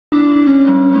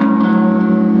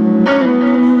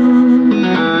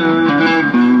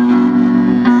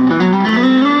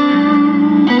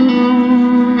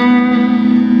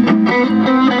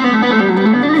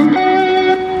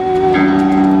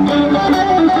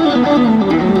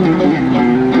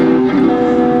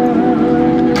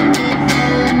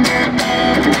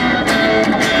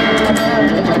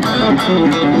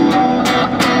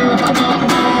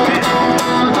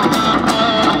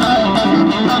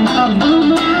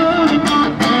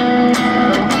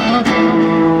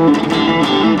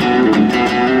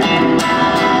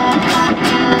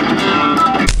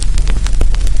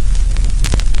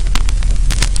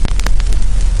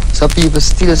people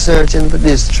still searching for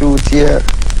this truth here.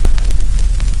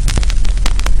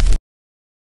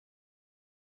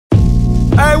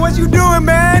 Hey, what you doing,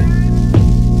 man?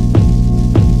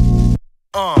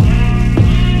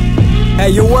 Hey,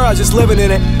 your world, just living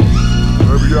in it.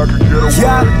 Maybe I could get away.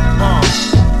 Yeah.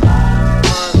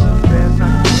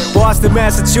 Boston,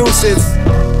 Massachusetts,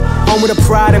 home of the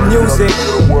pride of music.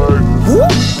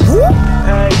 Whoop, whoop.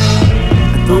 Hey.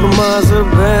 Through the minds of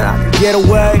the band, I could get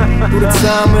away. Through the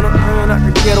time in the hand, I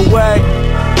could get away.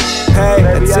 Hey,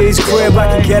 at T's crib,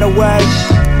 I can get away.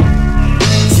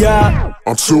 Yeah.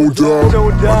 I'm tuned up,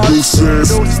 my new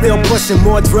sense. Still pushing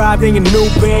more drive than your new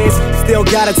bands. Still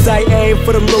got a tight aim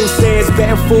for the loose ends.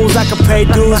 Betting fools I can pay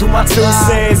dues with my 2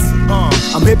 cents.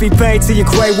 I'm hippie paint to your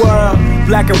gray world.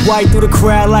 Black and white through the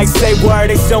crowd like say word.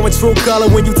 They showing true color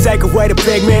when you take away the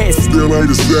pigment. It's still ain't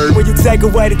the same when you take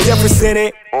away the difference in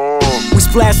it. We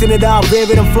splashing it all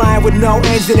vivid, I'm flying with no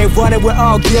engine. They running with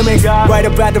all gimmicks. Right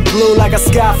about the blue like a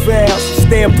Skyfell.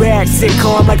 Stand back, sit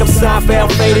calm like I'm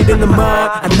Seinfeld. Faded in the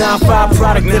mind, a 9-5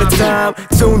 product at a time.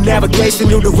 Tune navigation,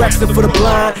 new direction for the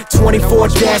blind.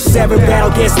 24-7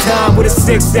 battle against time with a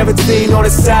 617 on the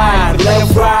side.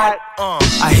 Left, right.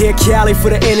 I hit Cali for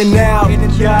the in and out.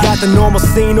 Got the normal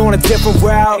scene on a different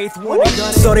route.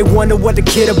 So they wonder what the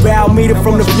kid about. Meet it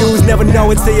from the views, never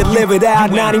know it till you live it out.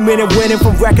 90-minute winning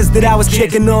from records that I was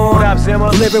kicking on.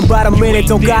 Living by the minute,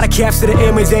 don't gotta capture the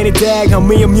image. Ain't a dag how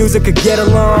me and music could get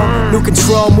along. New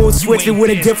control, mood switching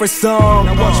with a different song.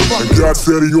 And God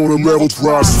said he on a level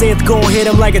drop. Synth gon' hit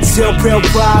him like a chill pill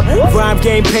pop. Rhyme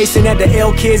game patient at the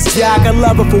ill kid's jock. I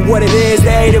love it for what it is,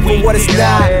 they hate it for what it's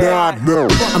not. No.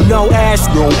 I'm no Ash,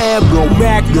 no M, no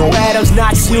Mac, no Adams,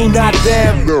 not you, not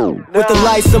them. No. With the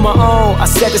lights of my own, I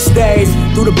set the stage.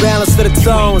 Through the balance of the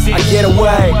tones, I get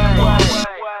away.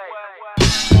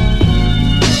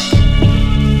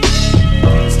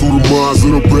 Through the minds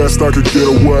of the best, I could get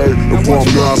away. And palm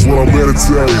knives while I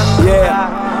meditate. Yeah.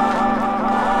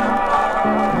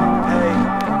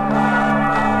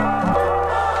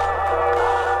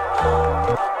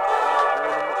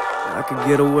 I could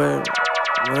get away.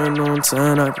 Run on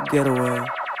time, I could get away.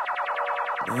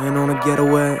 Man on a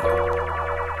getaway.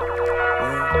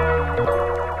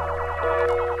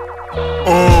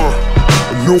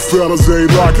 New fellas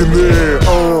ain't locking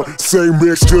in. Same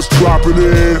mix just dropping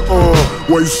in.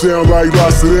 Why you sound like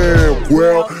lots of them?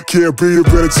 Well, can't be a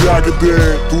better jacket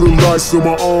than. Through the lights of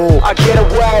my own, I get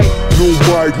away. new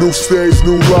mic, new stage,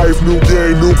 new life, new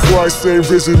game, new price, same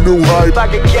vision, new hype. If I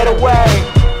could get away.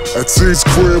 At T's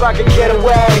crib, If I could get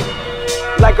away.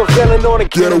 Like a villain on a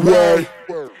get away.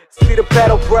 See the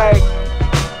pedal break.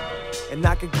 And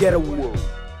I could get away.